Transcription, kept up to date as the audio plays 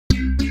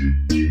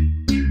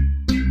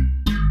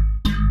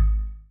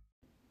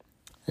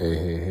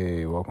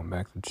Welcome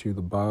back to Chew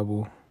the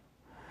Bible.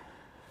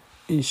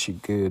 It's your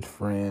good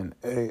friend,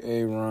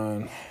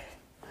 Aaron.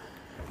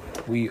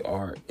 We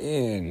are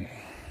in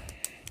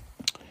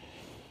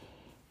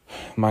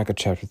Micah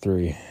chapter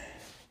 3.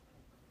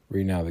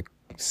 Read now the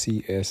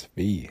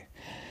CSB.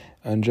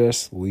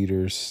 Unjust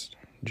leaders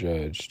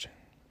judged.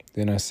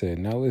 Then I said,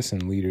 now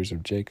listen, leaders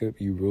of Jacob,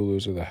 you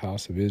rulers of the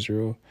house of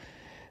Israel.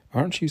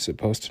 Aren't you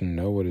supposed to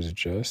know what is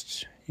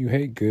just? You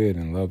hate good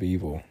and love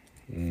evil.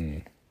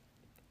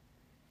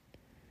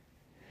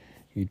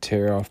 You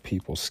tear off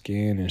people's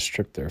skin and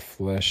strip their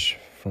flesh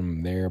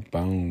from their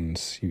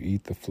bones. You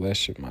eat the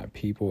flesh of my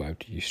people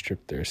after you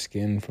strip their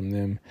skin from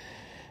them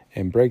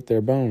and break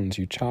their bones.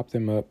 You chop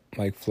them up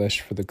like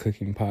flesh for the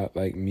cooking pot,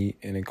 like meat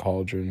in a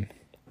cauldron.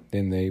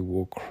 Then they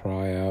will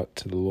cry out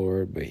to the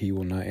Lord, but he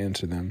will not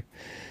answer them.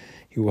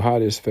 He will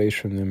hide his face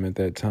from them at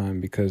that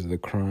time because of the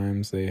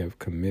crimes they have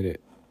committed.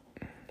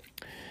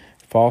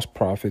 False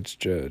prophets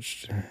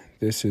judged.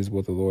 This is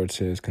what the Lord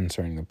says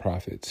concerning the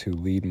prophets who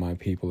lead my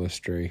people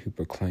astray, who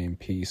proclaim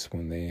peace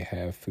when they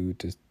have food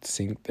to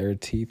sink their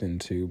teeth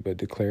into, but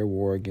declare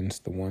war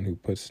against the one who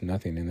puts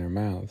nothing in their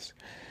mouths.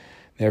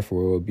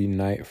 Therefore it will be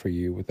night for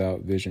you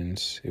without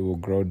visions. It will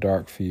grow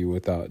dark for you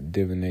without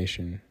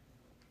divination.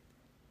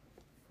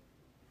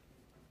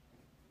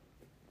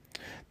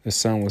 The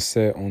sun will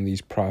set on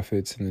these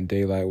prophets, and the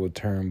daylight will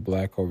turn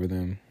black over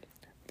them.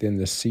 Then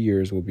the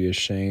seers will be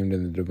ashamed,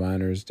 and the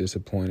diviners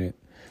disappointed.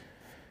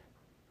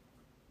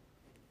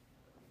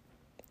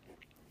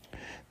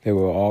 They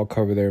will all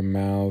cover their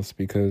mouths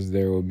because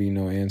there will be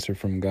no answer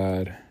from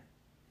God.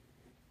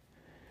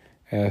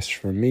 As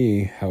for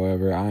me,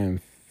 however, I am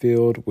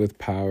filled with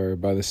power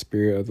by the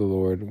Spirit of the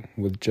Lord,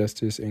 with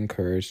justice and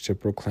courage to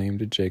proclaim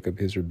to Jacob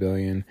his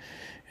rebellion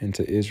and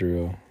to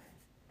Israel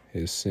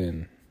his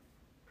sin.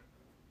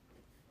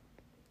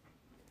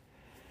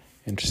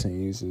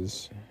 Interesting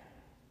uses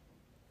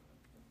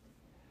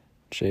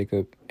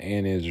Jacob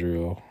and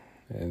Israel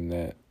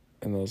in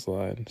those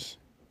lines.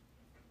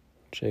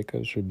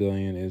 Jacob's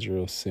rebellion,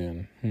 Israel's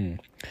sin.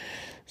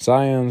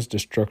 Zion's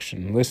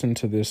destruction. Listen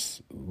to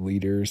this,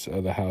 leaders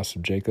of the house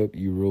of Jacob,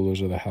 you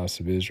rulers of the house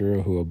of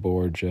Israel, who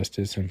abhor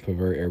justice and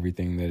pervert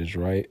everything that is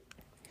right,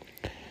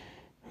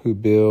 who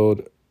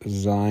build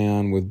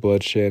Zion with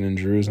bloodshed and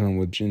Jerusalem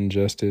with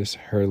injustice.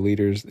 Her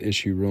leaders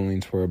issue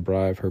rulings for a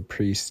bribe. Her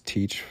priests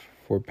teach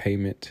for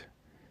payment.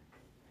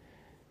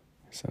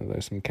 Sounds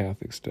like some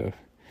Catholic stuff.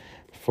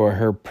 For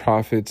her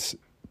prophets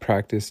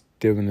practice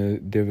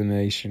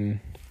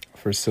divination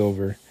for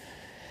silver.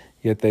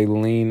 Yet they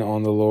lean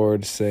on the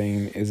Lord,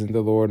 saying, isn't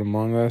the Lord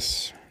among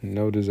us?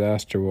 No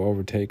disaster will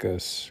overtake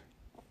us.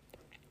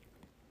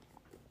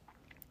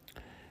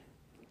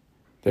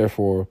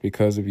 Therefore,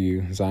 because of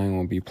you, Zion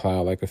will be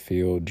plowed like a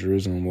field,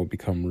 Jerusalem will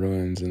become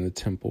ruins, and the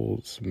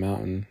temple's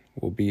mountain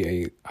will be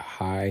a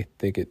high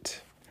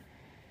thicket.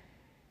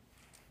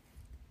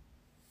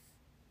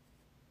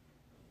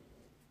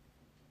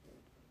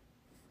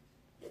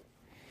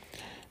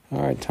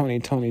 All right, Tony,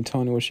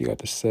 what you got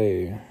to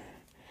say?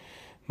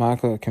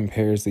 Micah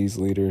compares these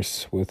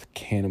leaders with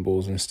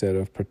cannibals. Instead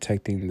of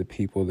protecting the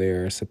people they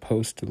are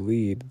supposed to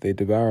lead, they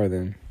devour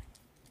them.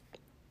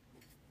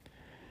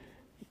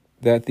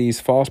 That these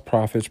false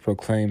prophets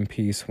proclaim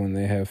peace when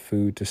they have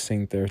food to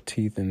sink their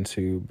teeth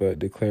into, but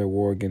declare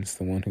war against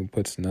the one who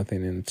puts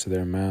nothing into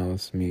their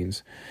mouths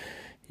means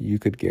you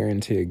could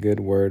guarantee a good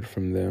word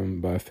from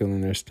them by filling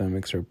their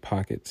stomachs or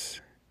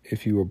pockets.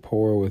 If you were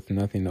poor with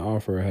nothing to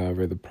offer,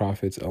 however, the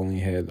prophets only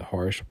had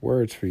harsh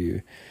words for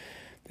you.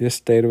 This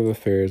state of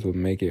affairs will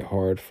make it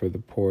hard for the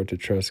poor to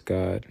trust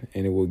God,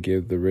 and it will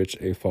give the rich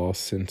a false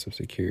sense of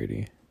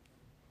security.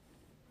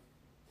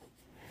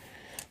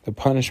 The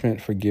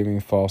punishment for giving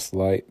false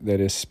light, that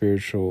is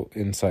spiritual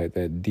insight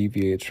that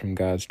deviates from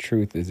God's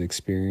truth, is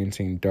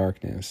experiencing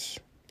darkness.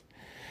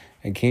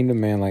 A kingdom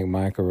man like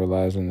Micah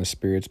relies on the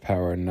Spirit's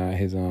power, not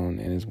his own,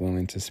 and is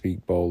willing to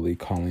speak boldly,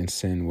 calling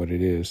sin what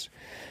it is.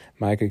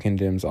 Micah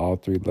condemns all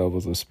three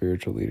levels of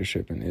spiritual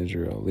leadership in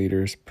Israel: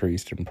 leaders,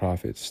 priests, and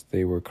prophets.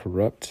 They were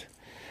corrupt.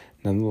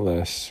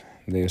 Nonetheless,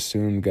 they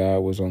assumed God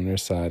was on their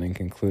side and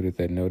concluded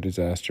that no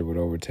disaster would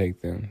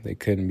overtake them. They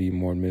couldn't be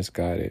more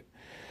misguided.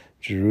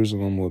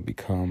 Jerusalem would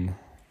become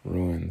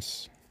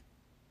ruins.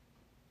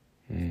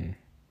 Nothing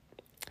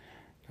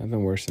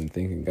worse than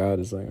thinking God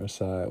is on your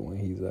side when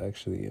he's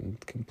actually in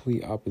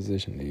complete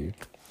opposition to you.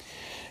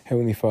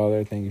 Heavenly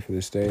Father, thank you for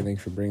this day. Thank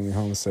you for bringing me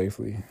home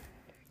safely.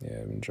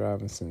 I've been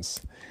driving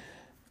since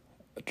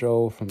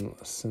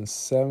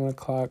 7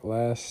 o'clock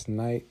last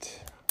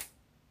night,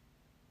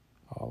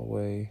 all the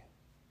way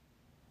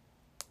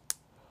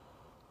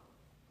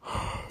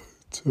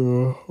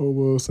to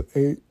almost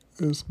 8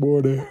 this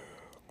morning.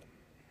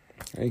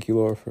 Thank you,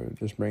 Lord, for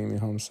just bringing me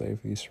home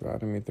safely,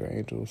 surrounding me with your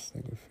angels.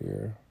 Thank you for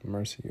your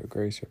mercy, your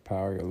grace, your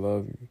power, your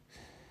love. You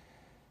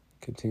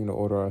continue to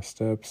order our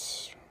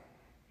steps.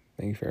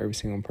 Thank you for every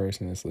single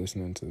person that's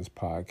listening to this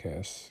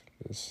podcast.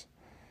 Just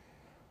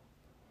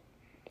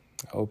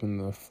open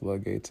the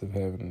floodgates of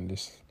heaven and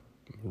just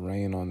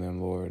rain on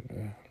them, Lord.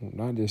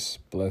 Not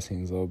just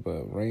blessings, Lord,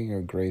 but rain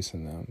your grace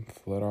in them.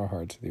 Flood our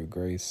hearts with your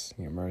grace,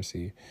 your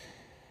mercy.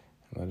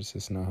 Let us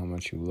just know how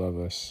much you love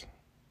us.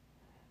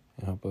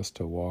 And help us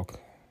to walk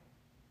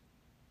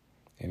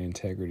in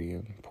integrity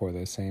and pour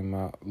that same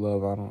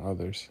love out on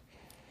others.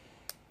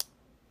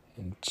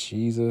 In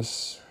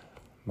Jesus'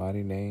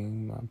 mighty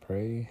name I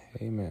pray.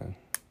 Amen.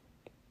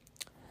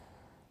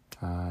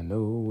 I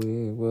know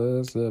it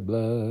was the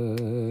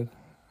blood.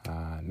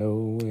 I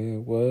know it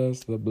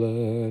was the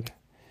blood.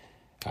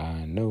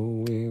 I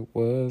know it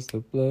was the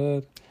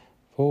blood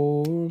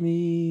for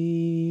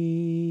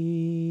me.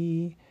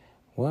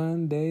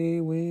 One day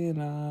when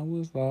I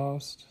was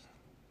lost,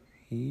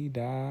 he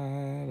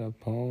died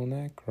upon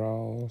that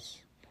cross.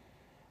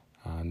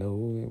 I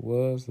know it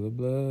was the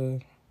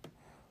blood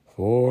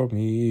for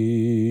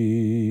me.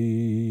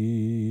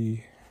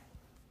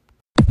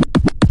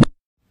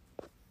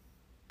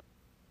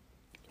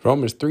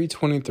 Romans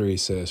 3:23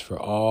 says, "For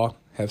all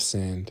have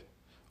sinned,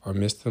 or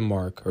missed the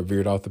mark, or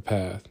veered off the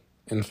path,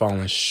 and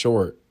fallen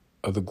short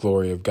of the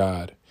glory of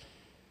God,"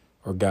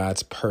 or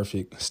God's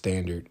perfect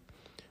standard.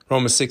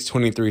 Romans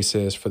 6:23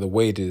 says, "For the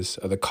wages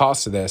of the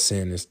cost of that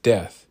sin is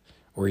death,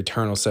 or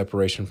eternal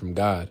separation from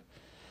God.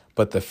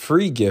 But the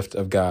free gift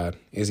of God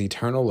is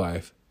eternal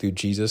life through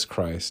Jesus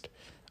Christ,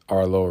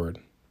 our Lord."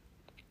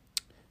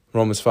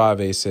 Romans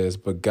 5:8 says,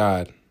 "But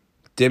God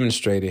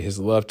demonstrated his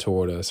love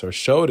toward us," or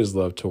showed his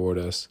love toward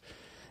us,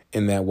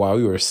 "in that while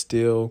we were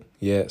still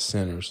yet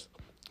sinners,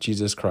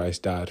 Jesus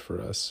Christ died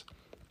for us."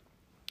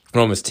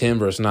 Romans 10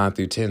 verse 9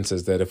 through 10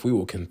 says that if we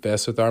will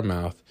confess with our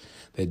mouth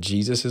that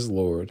Jesus is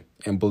Lord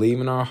and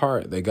believe in our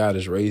heart that God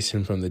has raised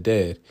him from the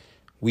dead,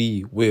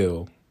 we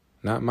will,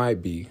 not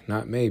might be,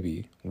 not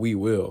maybe, we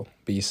will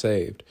be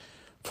saved.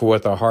 For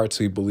with our hearts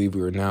we believe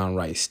we are now in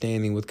right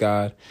standing with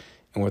God,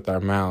 and with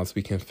our mouths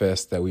we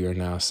confess that we are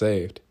now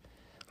saved.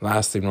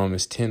 Lastly,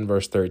 Romans 10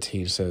 verse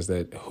 13 says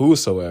that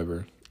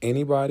whosoever,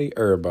 anybody,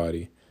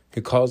 everybody,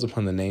 who calls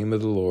upon the name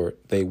of the Lord,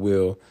 they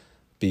will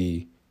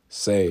be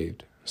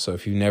saved. So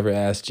if you never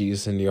asked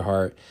Jesus into your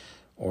heart,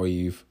 or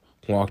you've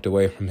walked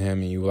away from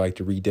him and you would like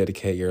to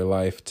rededicate your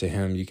life to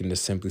him, you can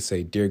just simply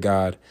say, "Dear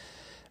God,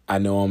 I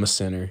know I'm a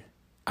sinner.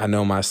 I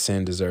know my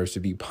sin deserves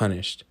to be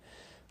punished.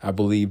 I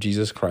believe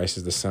Jesus Christ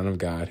is the Son of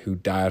God who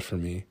died for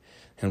me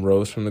and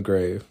rose from the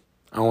grave.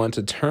 I want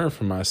to turn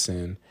from my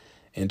sin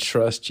and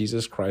trust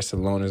Jesus Christ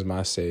alone as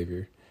my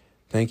Savior.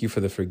 Thank you for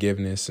the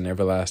forgiveness and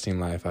everlasting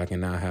life I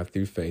can now have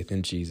through faith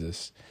in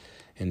Jesus.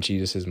 In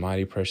Jesus'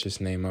 mighty precious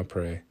name I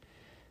pray.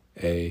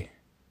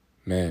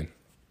 Amen."